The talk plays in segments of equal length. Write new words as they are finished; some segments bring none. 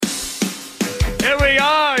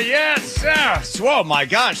Oh, my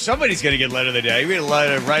gosh. Somebody's going to get letter of the day. We had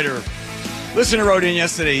a listener wrote in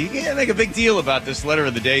yesterday. You can't make a big deal about this letter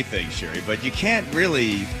of the day thing, Sherry, but you can't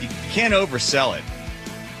oversell it.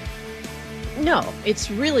 No,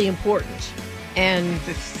 it's really important. And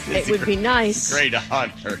it would be nice. Great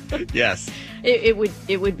honor. Yes.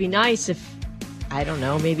 It would be nice if, I don't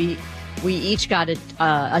know, maybe we each got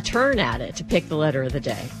a turn at it to pick the letter of the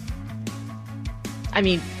day. I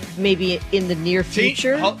mean, maybe in the near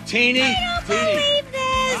future. Teeny. I don't believe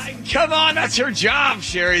this. Come on, that's her job,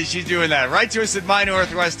 Sherry. She's doing that. Write to us at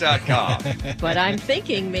mynorthwest.com. But I'm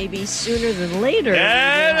thinking maybe sooner than later. You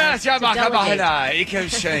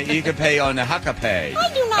can pay on the Huckapay.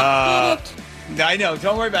 I do not get it. I know.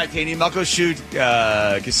 Don't worry about it, Teeny.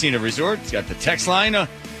 Muckleshoot Casino Resort. It's got the text line.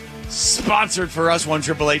 Sponsored for us,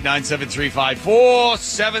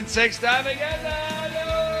 1-888-973-5476. Time again.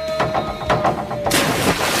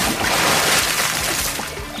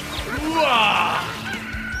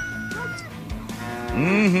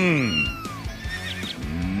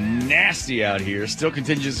 Nasty out here. Still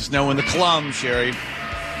contingent of snow in the Clum, Sherry.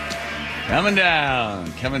 Coming down.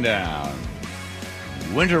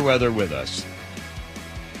 Winter weather with us.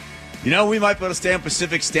 You know, we might be able to stay on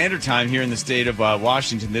Pacific Standard Time here in the state of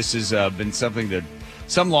Washington. This has been something that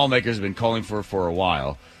some lawmakers have been calling for a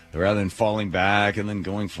while, rather than falling back and then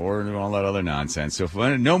going forward and all that other nonsense. So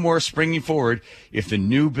no more springing forward if the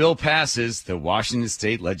new bill passes the Washington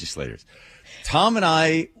state legislators. Tom and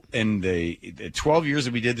I, in the 12 years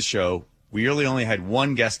that we did the show, we really only had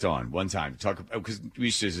one guest on one time to talk about, because we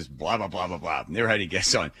used to just blah, blah, blah, blah, blah. Never had any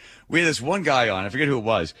guests on. We had this one guy on. I forget who it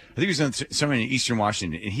was. I think he was on somewhere in Eastern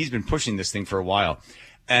Washington, and he's been pushing this thing for a while.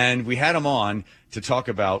 And we had him on to talk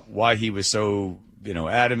about why he was so,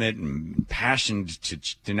 adamant and passionate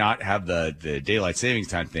to not have the daylight savings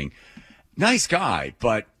time thing. Nice guy,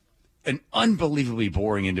 but an unbelievably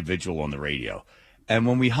boring individual on the radio. And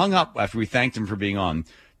when we hung up after we thanked him for being on,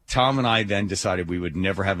 Tom and I then decided we would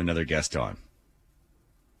never have another guest on.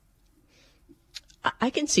 I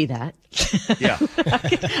can see that. Yeah.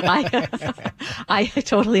 I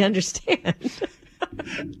totally understand.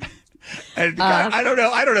 And the guy, I don't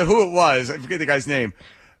know who it was. I forget the guy's name.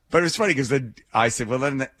 But it was funny because I said, well,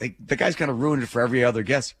 then the guy's kind of ruined it for every other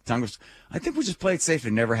guest. Tom goes, I think we'll just play it safe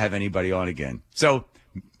and never have anybody on again. So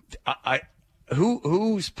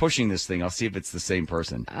who's pushing this thing? I'll see if it's the same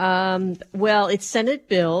person. Well, it's Senate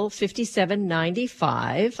Bill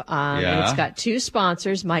 5795. And it's got two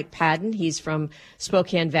sponsors, Mike Padden, he's from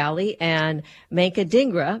Spokane Valley, and Manka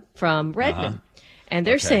Dhingra from Redmond. And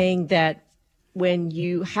they're saying that when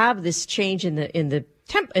you have this change in the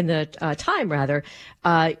time,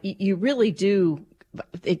 you really do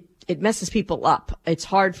it messes people up. It's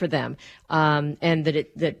hard for them, and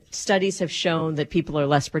that studies have shown that people are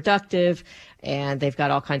less productive, and they've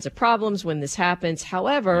got all kinds of problems when this happens.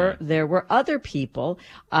 However, there were other people.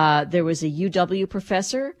 There was a UW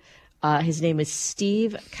professor. His name is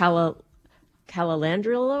Steve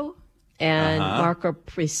Calalandrillo. And Marco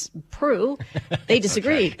Prue, they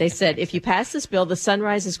disagreed. They said, if you pass this bill, the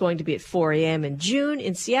sunrise is going to be at 4 a.m. in June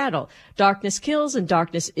in Seattle. Darkness kills, and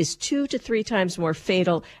darkness is 2 to 3 times more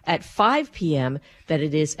fatal at 5 p.m. than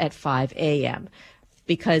it is at 5 a.m.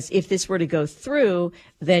 Because if this were to go through,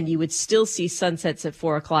 then you would still see sunsets at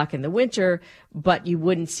 4 o'clock in the winter, but you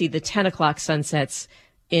wouldn't see the 10 o'clock sunsets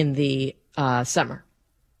in the summer.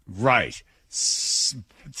 Right.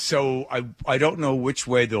 So I don't know which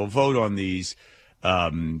way they'll vote on these.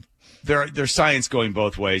 There's science going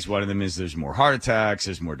both ways. One of them is there's more heart attacks,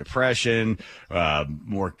 there's more depression,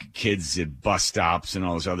 more kids at bus stops and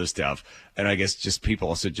all this other stuff. And I guess just people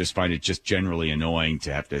also just find it just generally annoying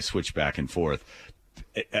to have to switch back and forth.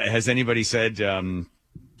 Has anybody said,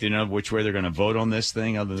 which way they're going to vote on this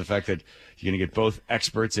thing, other than the fact that you're going to get both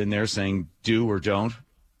experts in there saying do or don't?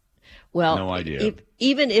 Well, no idea.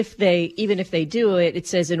 Even if they do it, it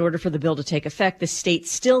says in order for the bill to take effect, the state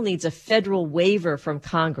still needs a federal waiver from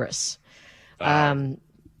Congress.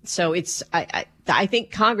 So I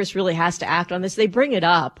think Congress really has to act on this. They bring it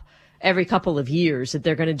up every couple of years that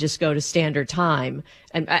they're going to just go to standard time,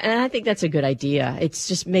 and I think that's a good idea. It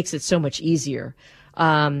just makes it so much easier.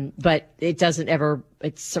 But it doesn't ever.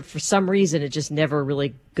 For some reason, it just never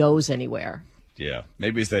really goes anywhere. Yeah,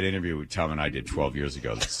 maybe it's that interview Tom and I did 12 years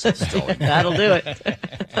ago that's stalling. That'll do it.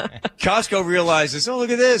 Costco realizes, look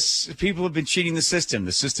at this. People have been cheating the system.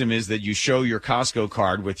 The system is that you show your Costco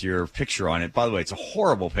card with your picture on it. By the way, it's a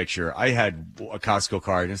horrible picture. I had a Costco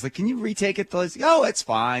card, and it's like, can you retake it? Oh, it's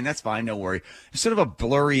fine. That's fine. Don't worry. It's sort of a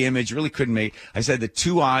blurry image. Really couldn't make. I said the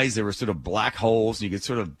two eyes, there were sort of black holes, and you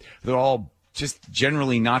could they're all just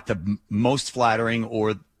generally not the most flattering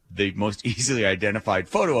or the most easily identified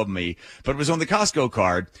photo of me, but it was on the Costco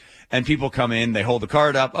card. And people come in, they hold the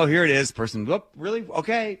card up. Oh, here it is. Person, oh, really?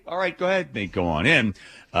 Okay. All right, go ahead. They go on in.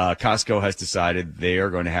 Costco has decided they are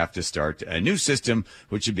going to have to start a new system,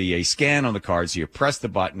 which would be a scan on the card. So you press the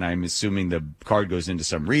button. I'm assuming the card goes into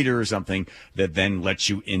some reader or something that then lets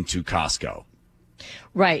you into Costco.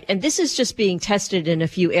 Right, and this is just being tested in a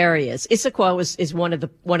few areas. Issaquah is one of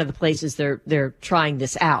the places they're trying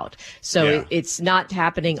this out. So it's not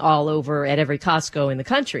happening all over at every Costco in the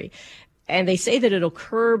country. And they say that it'll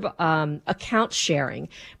curb account sharing.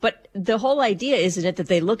 But the whole idea, isn't it, that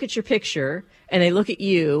they look at your picture and they look at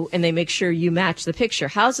you and they make sure you match the picture?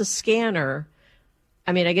 How's a scanner?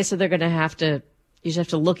 I mean, I guess they're going to have to, you just have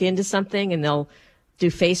to look into something and they'll do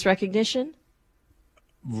face recognition?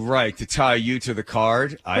 Right, to tie you to the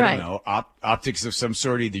card. I don't know. Optics of some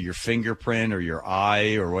sort, either your fingerprint or your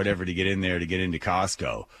eye or whatever to get in there to get into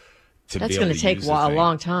Costco. That's going to take a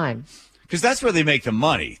long time. Because that's where they make the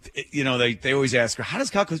money. You know, they always ask, how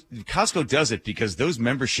does Costco does it? Because those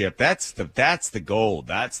membership, that's the gold.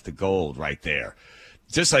 That's the gold right there.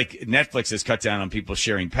 Just like Netflix has cut down on people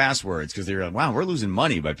sharing passwords because they're like, wow, we're losing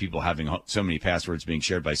money by people having so many passwords being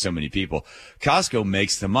shared by so many people. Costco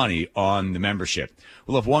makes the money on the membership.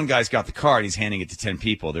 Well, if one guy's got the card, he's handing it to 10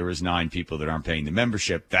 people. There is 9 people that aren't paying the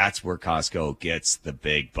membership. That's where Costco gets the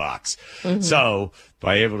big bucks. Mm-hmm. So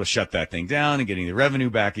by able to shut that thing down and getting the revenue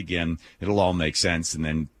back again, it'll all make sense. And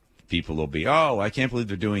then people will be, oh, I can't believe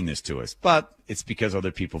they're doing this to us. But it's because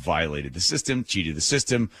other people violated the system, cheated the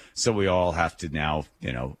system. So we all have to now,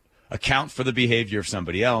 you know, account for the behavior of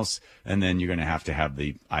somebody else. And then you're going to have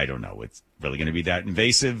the, I don't know, it's really going to be that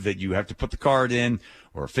invasive that you have to put the card in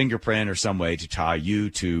or a fingerprint or some way to tie you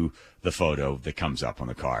to the photo that comes up on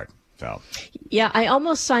the card. So, yeah, I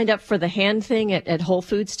almost signed up for the hand thing at Whole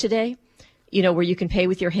Foods today, you know, where you can pay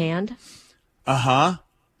with your hand. Uh-huh.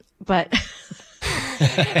 But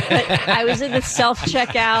I was in the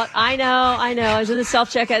self-checkout. I know. I was in the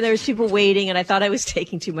self-checkout. There was people waiting, and I thought I was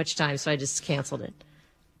taking too much time, so I just canceled it.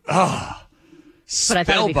 Oh, but I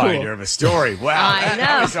thought it'd be spellbinder cool. of a story. Wow,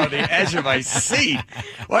 I was on the edge of my seat.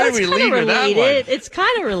 Why did we leave with that one? It's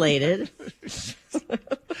kind of related.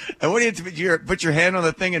 And what do you put your hand on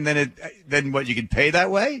the thing, and then what? You can pay that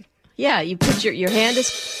way? Yeah, you put your hand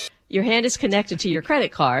is connected to your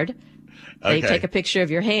credit card. They take a picture of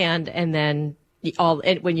your hand, and then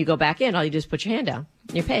when you go back in, all you do is put your hand down.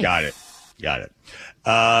 You pay. Got it.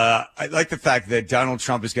 I like the fact that Donald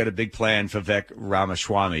Trump has got a big plan for Vivek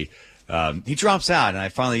Ramaswamy. He drops out, and I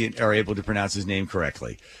finally are able to pronounce his name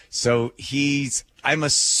correctly. So I'm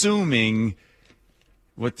assuming,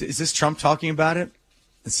 what is this Trump talking about it?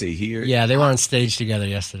 Let's see here. Yeah, they were on stage together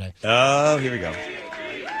yesterday. Oh, here we go.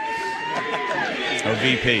 Oh,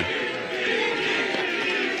 VP.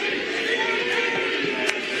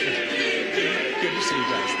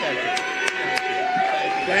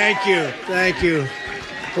 Thank you.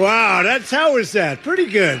 Wow, how was that? Pretty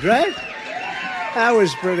good, right? That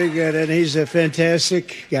was pretty good, and he's a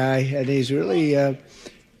fantastic guy, and he's really,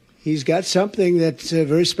 he's got something that's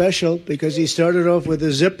very special because he started off with a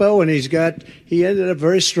Zippo, and he ended up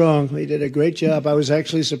very strong. He did a great job. I was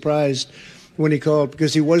actually surprised when he called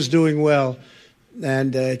because he was doing well,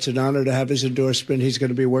 and it's an honor to have his endorsement. He's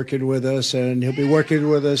going to be working with us, and he'll be working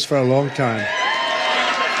with us for a long time.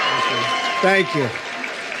 Thank you.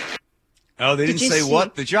 Oh, they didn't say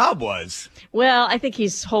what the job was. Well, I think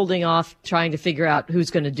he's holding off trying to figure out who's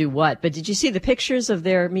going to do what. But did you see the pictures of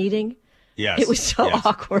their meeting? Yes. It was so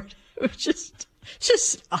awkward. It was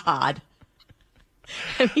just odd.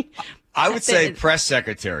 I would say press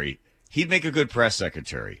secretary. He'd make a good press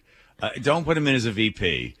secretary. Don't put him in as a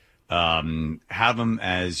VP. Have him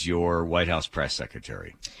as your White House press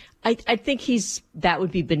secretary. I think that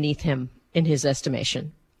would be beneath him in his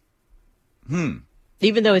estimation.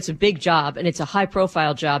 Even though it's a big job and it's a high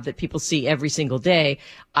profile job that people see every single day,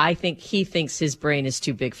 I think he thinks his brain is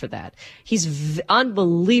too big for that. He's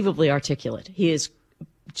unbelievably articulate. He has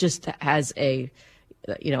a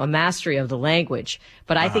mastery of the language,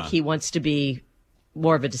 but I think he wants to be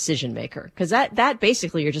more of a decision maker because that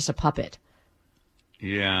basically you're just a puppet.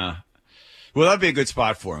 Yeah. Well, that'd be a good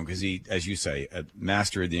spot for him because he, as you say, a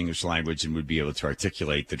master of the English language and would be able to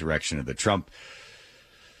articulate the direction of the Trump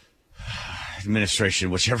administration,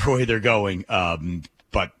 whichever way they're going.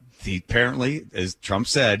 But he apparently, as Trump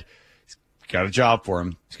said, he's got a job for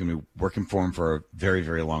him. He's going to be working for him for a very,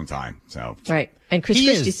 very long time. So right. And Chris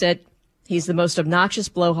Christie said he's the most obnoxious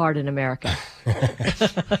blowhard in America.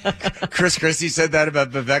 Chris Christie said that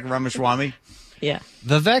about Vivek Ramaswamy. Yeah.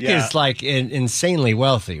 Vivek is like insanely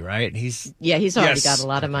wealthy, right? He's already got a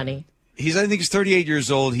lot of money. I think he's 38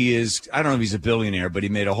 years old. He is, I don't know if he's a billionaire, but he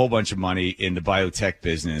made a whole bunch of money in the biotech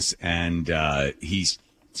business. And he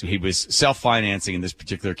was self-financing in this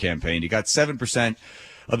particular campaign. He got 7%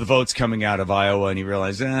 of the votes coming out of Iowa, and he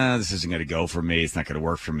realized, this isn't going to go for me. It's not going to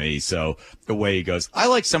work for me. So away he goes. I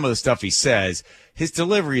like some of the stuff he says. His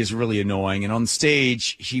delivery is really annoying. And on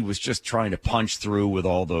stage, he was just trying to punch through with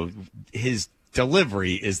his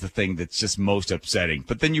delivery is the thing that's just most upsetting.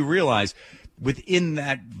 But then you realize within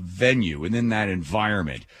that venue, within that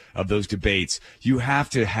environment of those debates, you have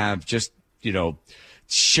to have just,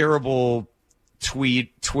 shareable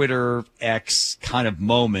Twitter, X kind of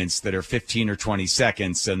moments that are 15 or 20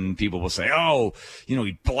 seconds. And people will say,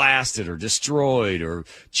 he blasted or destroyed or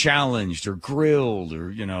challenged or grilled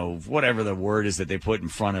or, whatever the word is that they put in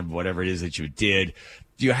front of whatever it is that you did.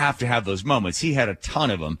 You have to have those moments. He had a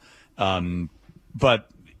ton of them. But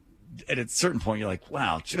at a certain point, you're like,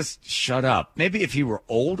 wow, just shut up. Maybe if he were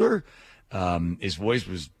older, his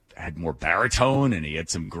voice had more baritone and he had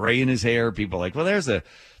some gray in his hair. People are like, well,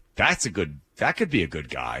 that could be a good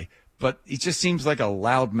guy. But he just seems like a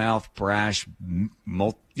loudmouth, brash,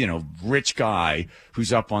 rich guy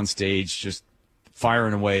who's up on stage just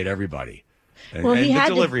firing away at everybody. Well, and the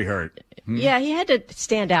delivery hurt. Yeah, he had to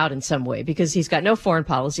stand out in some way because he's got no foreign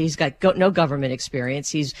policy. He's got no government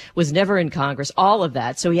experience. Was never in Congress, all of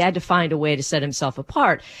that. So he had to find a way to set himself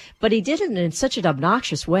apart. But he did it in such an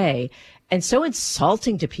obnoxious way and so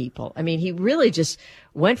insulting to people. I mean, he really just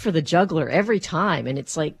went for the jugular every time. And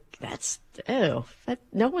it's like, no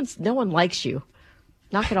one likes you.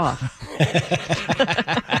 Knock it off.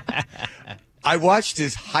 I watched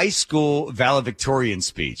his high school valedictorian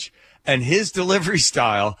speech. And his delivery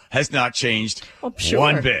style has not changed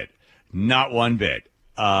one bit. Not one bit.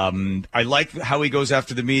 I like how he goes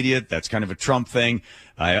after the media. That's kind of a Trump thing.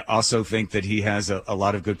 I also think that he has a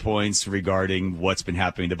lot of good points regarding what's been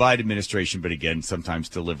happening in the Biden administration. But again, sometimes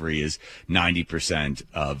delivery is 90%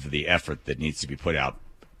 of the effort that needs to be put out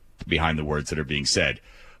behind the words that are being said.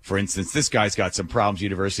 For instance, this guy's got some problems.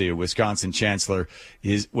 University of Wisconsin chancellor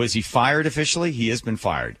was he fired officially? He has been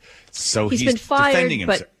fired. So he's been fired, defending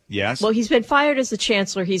himself. Yes. Well, he's been fired as the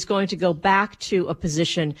chancellor. He's going to go back to a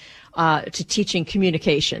position to teaching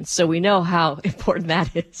communications. So we know how important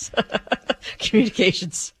that is.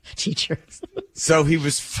 Communications teachers. So he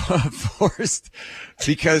was forced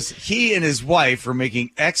because he and his wife are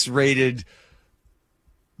making X-rated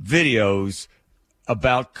videos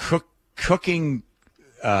about cooking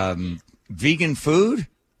vegan food.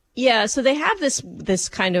 Yeah, so they have this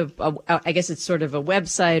kind of, I guess it's sort of a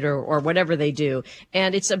website or whatever they do.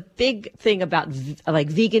 And it's a big thing about like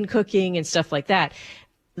vegan cooking and stuff like that.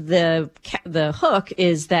 The hook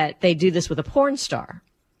is that they do this with a porn star.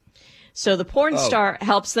 So the porn star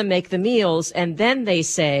helps them make the meals. And then they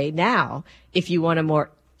say, now, if you want a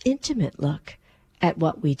more intimate look at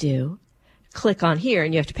what we do, click on here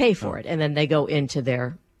and you have to pay for it. And then they go into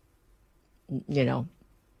their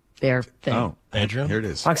thing. Oh, Andrew, here it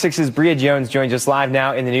is. Fox 6's Bria Jones joins us live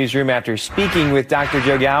now in the newsroom after speaking with Dr.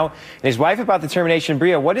 Joe Gao and his wife about the termination.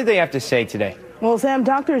 Bria, what did they have to say today? Well, Sam,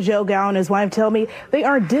 Dr. Joe Gao and his wife tell me they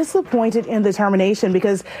are disappointed in the termination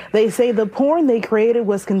because they say the porn they created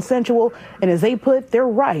was consensual and, as they put, their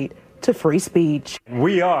right to free speech.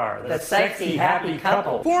 We are the sexy, happy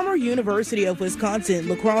couple. Former University of Wisconsin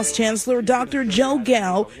lacrosse chancellor Dr. Joe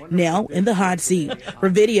Gao now in the hot seat for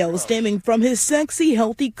videos stemming from his sexy,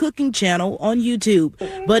 healthy cooking channel on YouTube.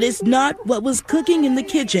 But it's not what was cooking in the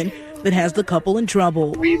kitchen that has the couple in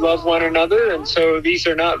trouble. We love one another, and so these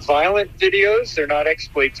are not violent videos. They're not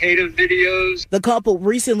exploitative videos. The couple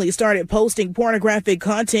recently started posting pornographic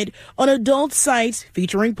content on adult sites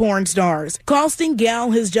featuring porn stars, costing Gao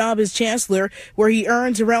his job as chancellor, where he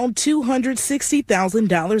earns around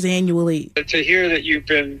 $260,000 annually. To hear that you've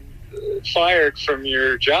been fired from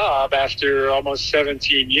your job after almost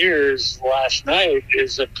 17 years last night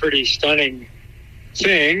is a pretty stunning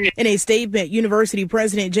thing. In a statement, University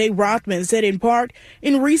President Jay Rothman said in part,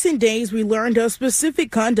 in recent days we learned of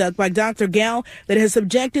specific conduct by Dr. Gao that has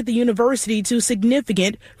subjected the university to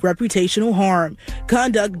significant reputational harm.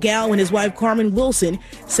 Conduct Gao and his wife Carmen Wilson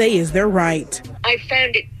say is their right. I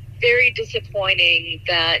found it very disappointing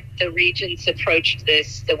that the regents approached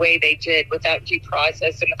this the way they did, without due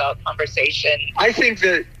process and without conversation. I think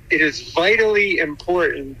that it is vitally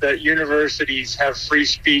important that universities have free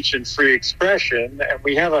speech and free expression, and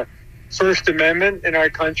we have a First Amendment in our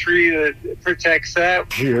country that protects that.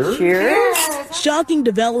 Cheers. Shocking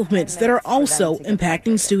developments that are also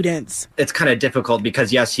impacting students. It's kind of difficult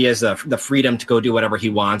because, yes, he has the freedom to go do whatever he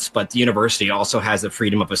wants, but the university also has the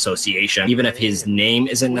freedom of association. Even if his name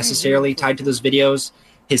isn't necessarily tied to those videos,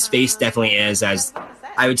 his face definitely is, as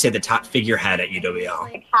I would say, the top figurehead at UWL.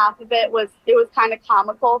 Like half of it was kind of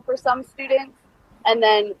comical for some students, and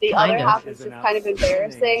then the other half was just kind of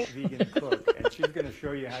embarrassing.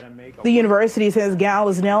 The university says Gal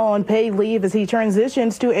is now on paid leave as he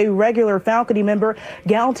transitions to a regular faculty member.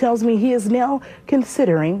 Gal tells me he is now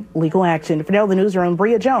considering legal action. For now, the newsroom,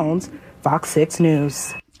 Bria Jones, Fox 6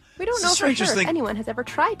 News. We don't know for sure if anyone has ever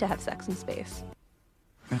tried to have sex in space.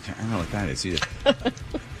 Okay, I don't know what that is either.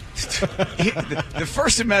 The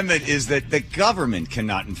First Amendment is that the government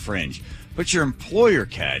cannot infringe, but your employer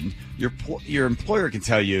can. Your employer can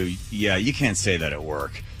tell you, yeah, you can't say that at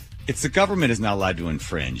work. It's the government is not allowed to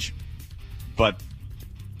infringe, but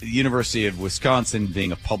the University of Wisconsin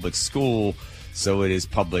being a public school, so it is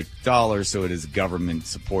public dollars, so it is government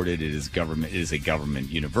supported. It is a government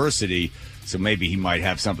university, so maybe he might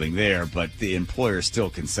have something there, but the employer still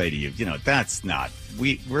can say to you, that's not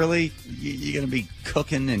you're going to be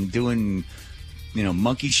cooking and doing,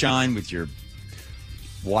 monkey shine with your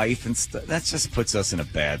wife and stuff. That just puts us in a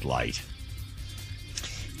bad light.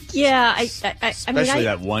 Yeah, especially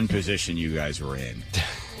that one position you guys were in,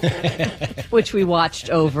 which we watched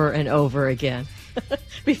over and over again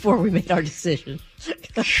before we made our decision.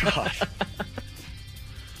 God.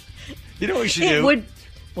 You know what we should do?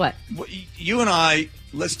 What? You and I,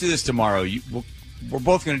 let's do this tomorrow. We're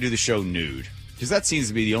both going to do the show nude, because that seems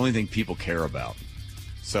to be the only thing people care about.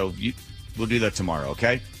 So we'll do that tomorrow,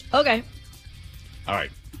 okay? Okay. All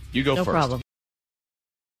right. You go first. No problem.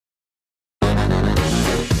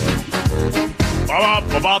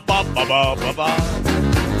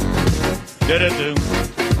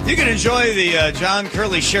 You can enjoy the John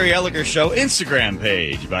Curley Sherry Elliger Show Instagram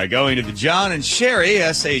page by going to the John and Sherry,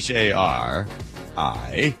 SHARI,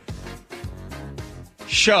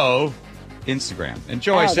 show Instagram. And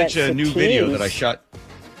Joe, I sent you a new video that I shot.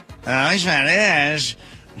 This one is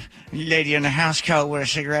lady in a house coat with a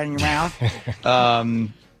cigarette in your mouth.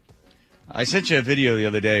 I sent you a video the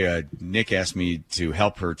other day. Nick asked me to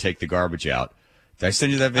help her take the garbage out. Did I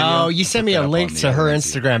send you that video? Oh, you sent me a link to her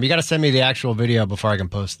Instagram. You got to send me the actual video before I can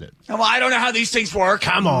post it. Well, I don't know how these things work.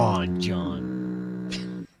 Come on,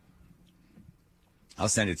 John. I'll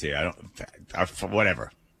send it to you.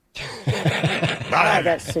 Whatever. Wow,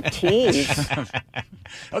 that's a tease.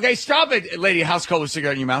 Okay, stop it, lady. House coat with a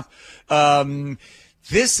cigarette in your mouth.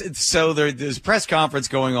 There's a press conference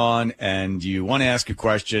going on, and you want to ask a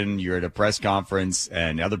question. You're at a press conference,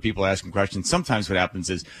 and other people are asking questions. Sometimes what happens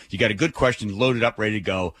is you got a good question loaded up, ready to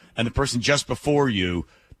go, and the person just before you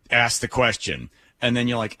asks the question, and then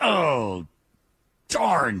you're like, oh,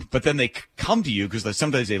 darn. But then they come to you because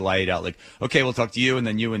sometimes they lay it out like, okay, we'll talk to you, and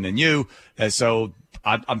then you, and then you. And so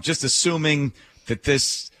I'm just assuming that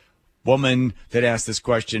this woman that asked this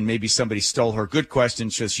question, maybe somebody stole her good question,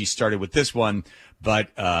 so she started with this one. But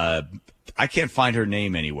I can't find her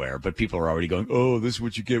name anywhere. But people are already going, oh, this is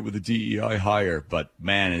what you get with a DEI hire. But,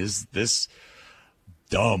 man, is this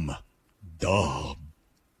dumb.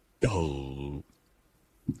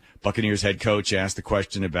 Buccaneers head coach asked the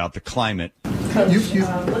question about the climate. Coach,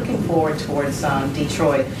 looking forward towards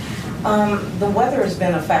Detroit. The weather has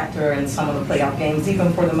been a factor in some of the playoff games,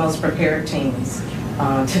 even for the most prepared teams.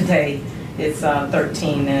 Today, it's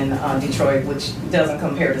 13 in Detroit, which doesn't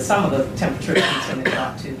compare to some of the temperatures we tend to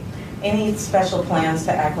drop to. Any special plans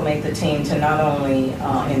to acclimate the team to not only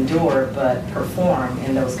endure but perform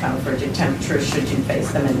in those kind of frigid temperatures should you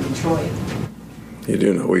face them in Detroit? You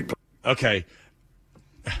do know Okay.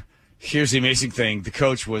 Here's the amazing thing. The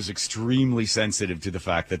coach was extremely sensitive to the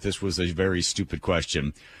fact that this was a very stupid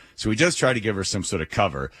question. So he does try to give her some sort of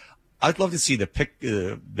cover. I'd love to see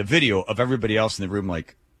the video of everybody else in the room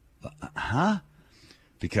like, huh?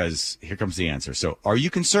 Because here comes the answer. So are you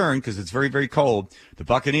concerned, because it's very, very cold, the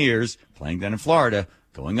Buccaneers playing down in Florida,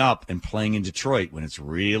 going up and playing in Detroit when it's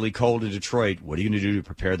really cold in Detroit? What are you going to do to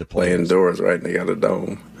prepare the players? Play indoors, right? And they got a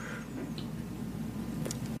dome.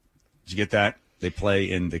 Did you get that? They play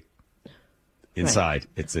in the inside. Right.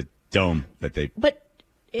 It's a dome that they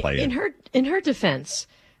play in her defense.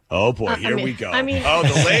 Oh, boy, here we go.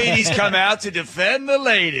 The ladies come out to defend the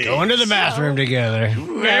ladies. Go into the bathroom together.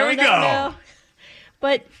 There we go. No.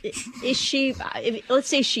 But is she, let's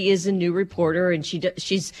say she is a new reporter and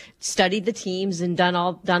she's studied the teams and done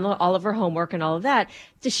all of her homework and all of that.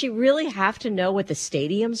 Does she really have to know what the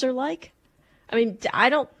stadiums are like? I mean,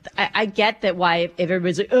 I get that why if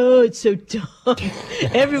everybody's like, oh, it's so dumb.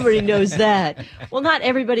 Everybody knows that. Well, not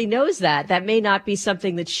everybody knows that. That may not be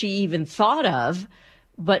something that she even thought of.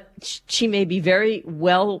 But she may be very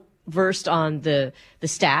well versed on the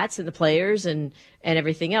stats and the players and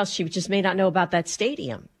everything else. She just may not know about that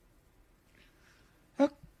stadium.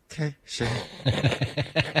 Okay, sure.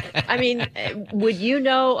 I mean, would you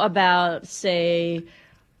know about, say,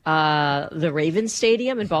 the Ravens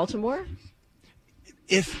Stadium in Baltimore?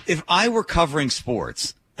 If I were covering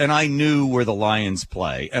sports and I knew where the Lions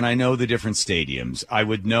play and I know the different stadiums, I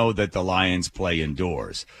would know that the Lions play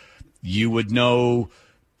indoors. You would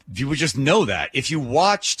just know that. If you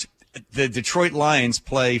watched the Detroit Lions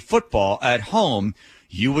play football at home,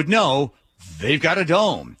 you would know they've got a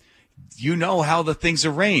dome. You know how the thing's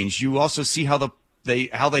arranged. You also see how they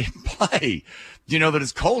play. You know that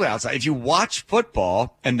it's cold outside. If you watch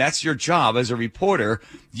football, and that's your job as a reporter,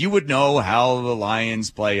 you would know how the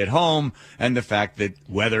Lions play at home and the fact that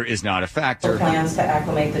weather is not a factor. Plans to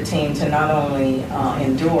acclimate the team to not only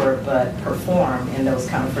endure but perform in those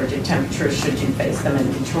kind of frigid temperatures should you face them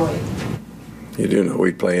in Detroit. You do know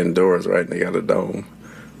we play indoors, right? And they got a dome.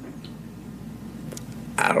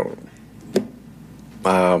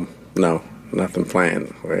 No, nothing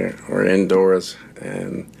planned. We're indoors,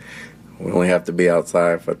 and we only have to be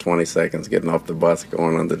outside for 20 seconds getting off the bus,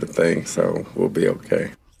 going under the thing, so we'll be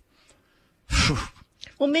okay.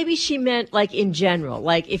 Well, maybe she meant like in general,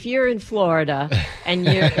 like if you're in Florida and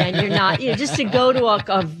you're not, just to go to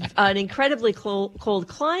an incredibly cold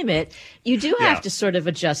climate, you do have to sort of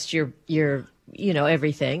adjust your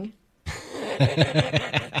everything.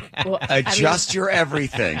 Well, adjust your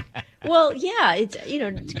everything. Well, yeah, it's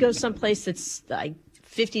to go someplace that's like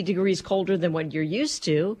 50 degrees colder than what you're used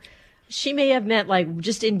to. She may have meant like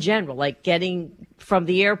just in general, like getting from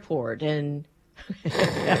the airport and.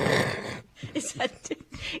 Is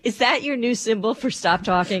that your new symbol for stop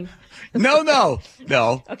talking? No.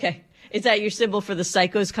 Okay. Is that your symbol for the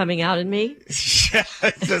psychos coming out in me? Yeah,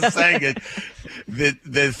 just saying it.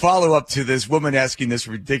 The follow-up to this woman asking this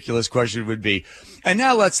ridiculous question would be, and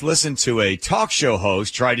now let's listen to a talk show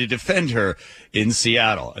host try to defend her in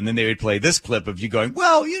Seattle. And then they would play this clip of you going,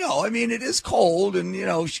 well, it is cold and,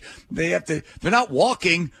 they're not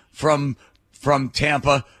walking from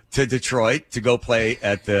Tampa to Detroit to go play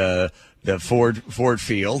at the Ford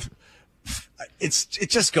Field. It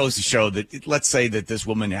just goes to show that, let's say that this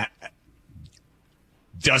woman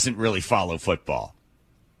doesn't really follow football.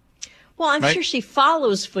 Well, I'm sure she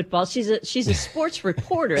follows football. She's a sports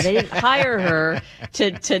reporter. They didn't hire her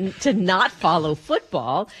to not follow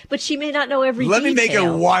football, but she may not know every detail. Let me make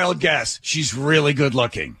a wild guess. She's really good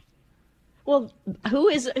looking. Well,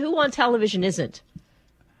 who on television isn't?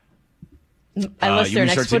 Unless they're an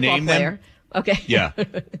ex-football player. Okay. Yeah.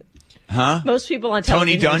 Huh? Most people on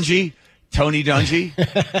television. Tony Dungy.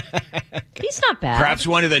 He's not bad. Perhaps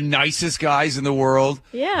one of the nicest guys in the world.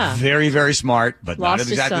 Yeah. Very, very smart, but Lost not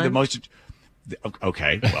exactly his son. the most.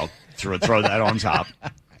 Okay, well, throw that on top.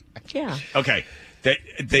 Yeah. Okay.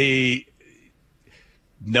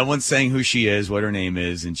 No one's saying who she is, what her name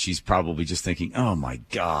is, and she's probably just thinking, oh, my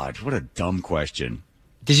God, what a dumb question.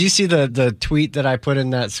 Did you see the tweet that I put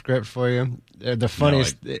in that script for you? The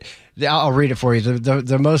funniest. I'll read it for you.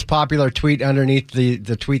 The most popular tweet underneath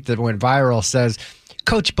the tweet that went viral says,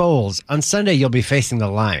 Coach Bowles, on Sunday you'll be facing the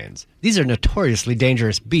Lions. These are notoriously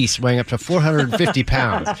dangerous beasts weighing up to 450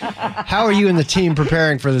 pounds. How are you and the team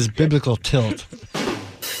preparing for this biblical tilt?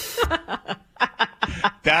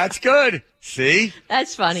 That's good. See?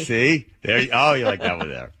 That's funny. See? There. Oh, you like that one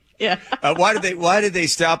there. Yeah. Why did they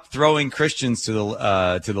stop throwing Christians to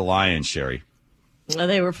the Lions, Sherry?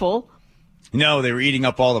 They were full? No, they were eating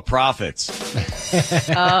up all the profits.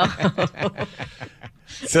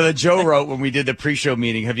 So that Joe wrote when we did the pre-show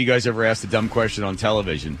meeting, have you guys ever asked a dumb question on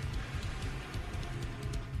television?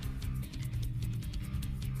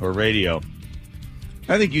 Or radio?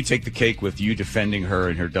 I think you take the cake with you defending her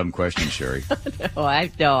and her dumb question, Sherry. No,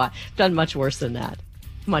 I've done much worse than that.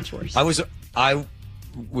 Much worse. I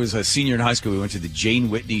was a senior in high school. We went to the Jane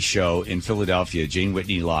Whitney show in Philadelphia, Jane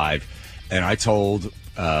Whitney Live, and I told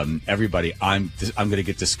everybody I'm going to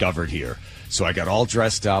get discovered here. So I got all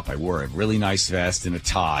dressed up. I wore a really nice vest and a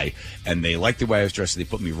tie, and they liked the way I was dressed. So they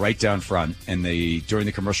put me right down front, and during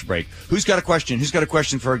the commercial break, who's got a question? Who's got a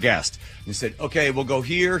question for a guest? And they said, okay, we'll go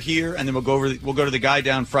here, and then we'll go to the guy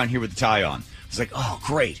down front here with the tie on. I was like, oh,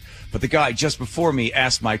 great. But the guy just before me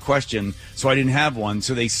asked my question, so I didn't have one.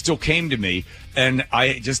 So they still came to me, and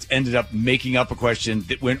I just ended up making up a question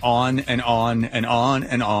that went on and on and on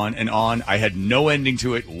and on and on. I had no ending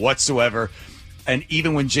to it whatsoever. And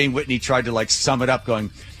even when Jane Whitney tried to sum it up, going,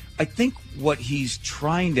 I think what he's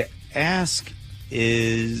trying to ask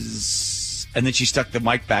is, And then she stuck the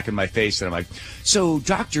mic back in my face, and I'm like, so,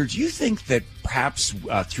 doctor, do you think that perhaps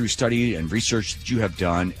through study and research that you have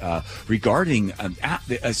done regarding,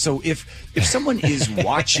 so if someone is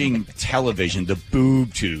watching television, the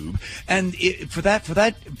boob tube, and for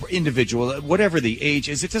that individual, whatever the age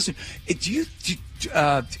is, it doesn't, do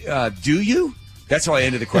you? That's how I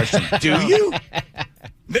ended the question. Do you?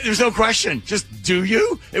 There's no question. Just, do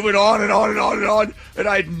you? It went on and on and on and on, and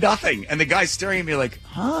I had nothing. And the guy's staring at me like,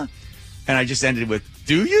 huh? And I just ended with,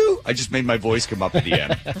 do you? I just made my voice come up at the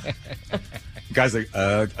end. The guy's like,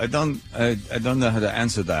 I don't know how to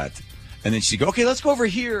answer that. And then she'd go, okay, let's go over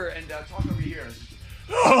here and talk over here.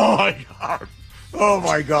 Oh, my God. Oh,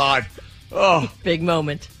 my God. Oh. Big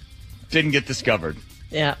moment. Didn't get discovered.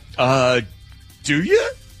 Yeah. Do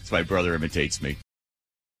you? That's my brother imitates me.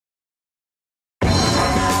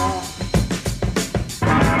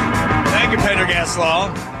 Thank you, Pendergast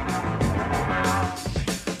Law.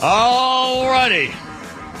 All righty.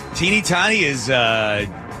 Teeny Tiny is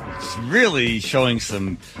really showing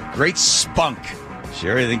some great spunk.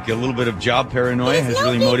 Sherry, I think a little bit of job paranoia has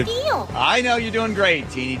really motivated. I know you're doing great,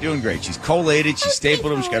 Teeny, doing great. She's collated. She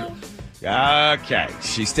stapled them. She got. Okay.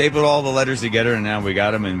 She stapled all the letters together, and now we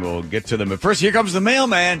got them, and we'll get to them. But first, here comes the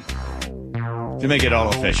mailman to make it all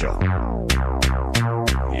official.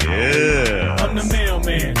 Yeah. I'm the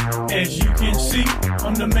mailman. As you can see,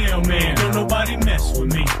 I'm the mailman. Don't nobody mess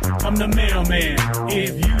with me. I'm the mailman.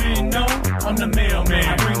 If you didn't know, I'm the mailman.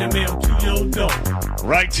 I bring the mail to your door.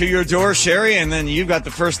 Right to your door, Sherry, and then you've got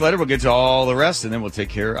the first letter. We'll get to all the rest, and then we'll take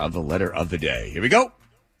care of the letter of the day. Here we go.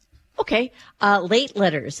 Okay. Late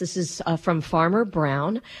letters. This is from Farmer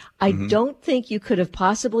Brown. I don't think you could have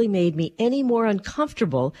possibly made me any more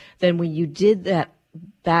uncomfortable than when you did that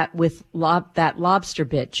with that lobster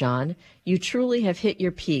bit, John. You truly have hit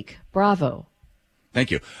your peak. Bravo.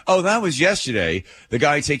 Thank you. Oh, that was yesterday. The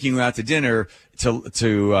guy taking you out to dinner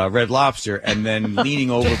to Red Lobster and then leaning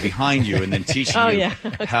over behind you and then teaching you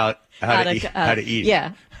how to eat.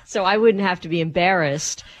 Yeah. So I wouldn't have to be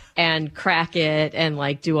embarrassed and crack it and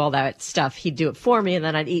like do all that stuff. He'd do it for me, and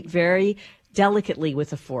then I'd eat very delicately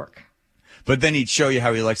with a fork. But then he'd show you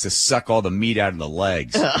how he likes to suck all the meat out of the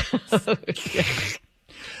legs.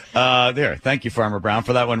 There. Thank you, Farmer Brown,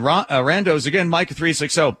 for that one. Randos, again, Mike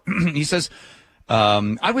 360. He says,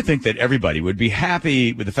 I would think that everybody would be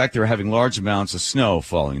happy with the fact they're having large amounts of snow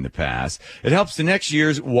falling in the pass. It helps the next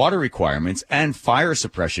year's water requirements and fire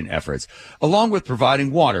suppression efforts, along with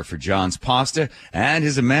providing water for John's pasta and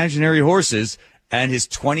his imaginary horses and his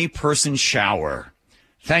 20-person shower.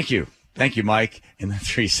 Thank you. Thank you, Mike, in the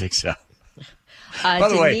 360. By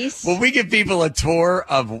the Denise? way, will we give people a tour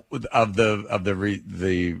of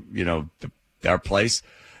our place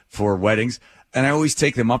for weddings? And I always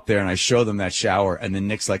take them up there and I show them that shower. And then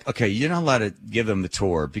Nick's like, okay, you're not allowed to give them the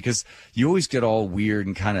tour because you always get all weird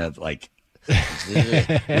and kind of like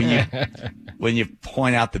when you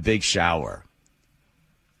point out the big shower.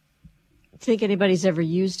 Think anybody's ever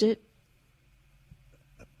used it?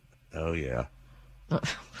 Oh, yeah.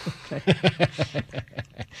 Okay.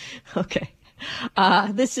 Okay.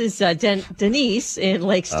 This is Denise in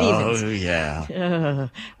Lake Stevens. Oh, yeah.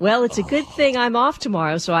 Well, it's a good thing I'm off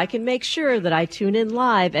tomorrow so I can make sure that I tune in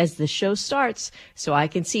live as the show starts so I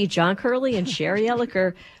can see John Curley and Sherry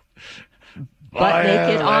Elliker butt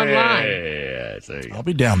naked online. I'll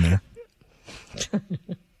be down there.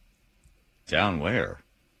 Down where?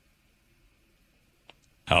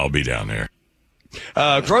 I'll be down there.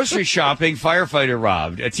 Grocery shopping, firefighter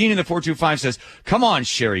robbed. A teen in the 425 says, come on,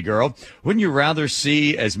 Sherry girl. Wouldn't you rather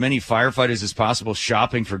see as many firefighters as possible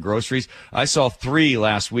shopping for groceries? I saw 3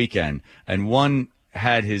 last weekend, and one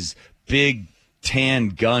had his big tan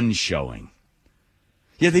gun showing.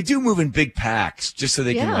 Yeah, they do move in big packs just so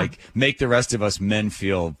they can like make the rest of us men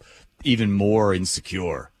feel even more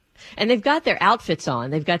insecure. And they've got their outfits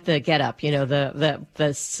on. They've got the get-up,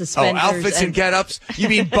 the suspenders. Oh, outfits and get-ups? You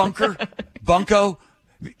mean bunco?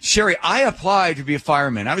 Sherry, I applied to be a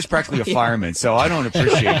fireman. I was practically a fireman, so I don't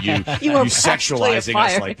appreciate you sexualizing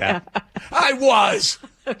us like that. Yeah. I was.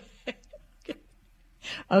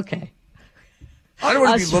 Okay. I don't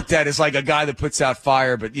want to be looked at as like a guy that puts out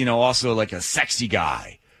fire, but, also like a sexy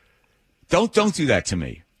guy. Don't do that to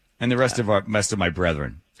me and the rest of my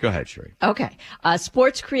brethren. Go ahead, Sherry. Okay.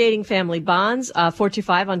 Sports creating family bonds.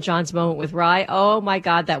 425 on John's Moment with Rye. Oh, my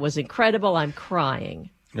God, that was incredible. I'm crying.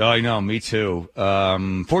 Oh, I know. Me too.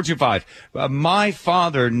 425. My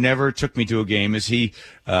father never took me to a game as he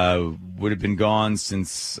would have been gone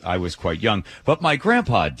since I was quite young. But my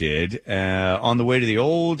grandpa did on the way to the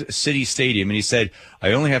old city stadium. And he said,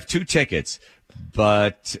 I only have 2 tickets,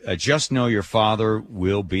 but just know your father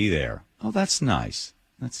will be there. Oh, that's nice.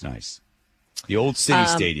 That's nice. The old City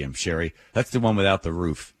Stadium, Sherry. That's the one without the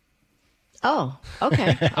roof. Oh,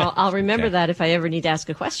 okay. I'll remember that if I ever need to ask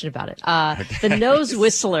a question about it. The nose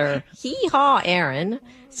whistler, hee-haw, Aaron,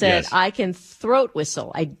 said, yes. I can throat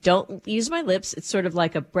whistle. I don't use my lips. It's sort of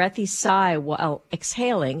like a breathy sigh while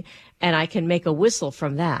exhaling, and I can make a whistle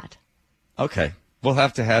from that. Okay. We'll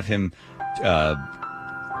have to have him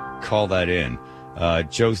call that in.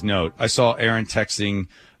 Joe's note. I saw Aaron texting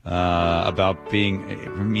about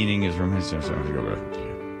meaning is from his...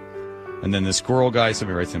 And then the squirrel guy,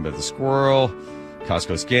 somebody writes in about the squirrel.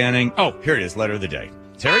 Costco scanning. Oh, here it is, letter of the day.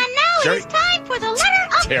 Terry? And now Terry? It's time for the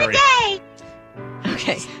letter of Terry. the day.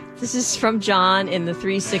 Okay, this is from John in the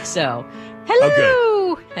 360. Hello! Oh, good.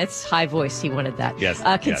 That's high voice. He wanted that. Yes.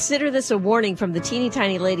 Consider this a warning from the teeny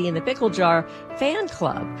tiny lady in the pickle jar fan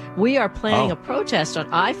club. We are planning a protest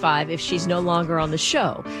on I-5 if she's no longer on the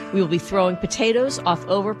show. We will be throwing potatoes off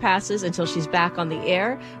overpasses until she's back on the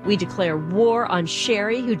air. We declare war on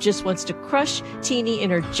Sherry, who just wants to crush Teeny in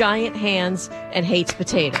her giant hands and hates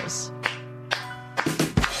potatoes.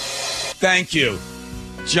 Thank you.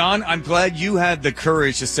 John, I'm glad you had the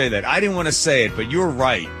courage to say that. I didn't want to say it, but you're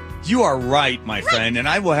right. You are right, my friend, and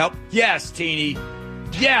I will help. Yes, Teeny.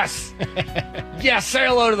 Yes. Yes, say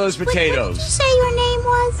hello to those potatoes. What did you say your name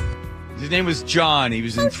was? His name was John. He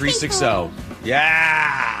was in 360.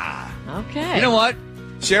 Yeah. Okay. You know what,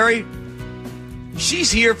 Sherry?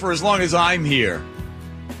 She's here for as long as I'm here.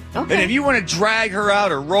 Okay. And if you want to drag her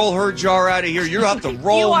out or roll her jar out of here, you have to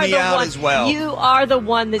roll me out as well. You are the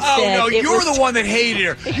one that said... Oh, no, you're the one that hated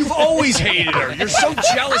her. You've always hated her. You're so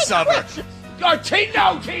jealous of her. Oh, Teeny.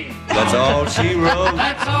 That's all she wrote.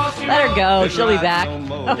 That's all she Let her go. wrote. She'll be back.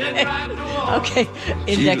 Okay.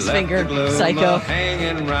 Index finger, psycho.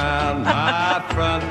 Hanging round my front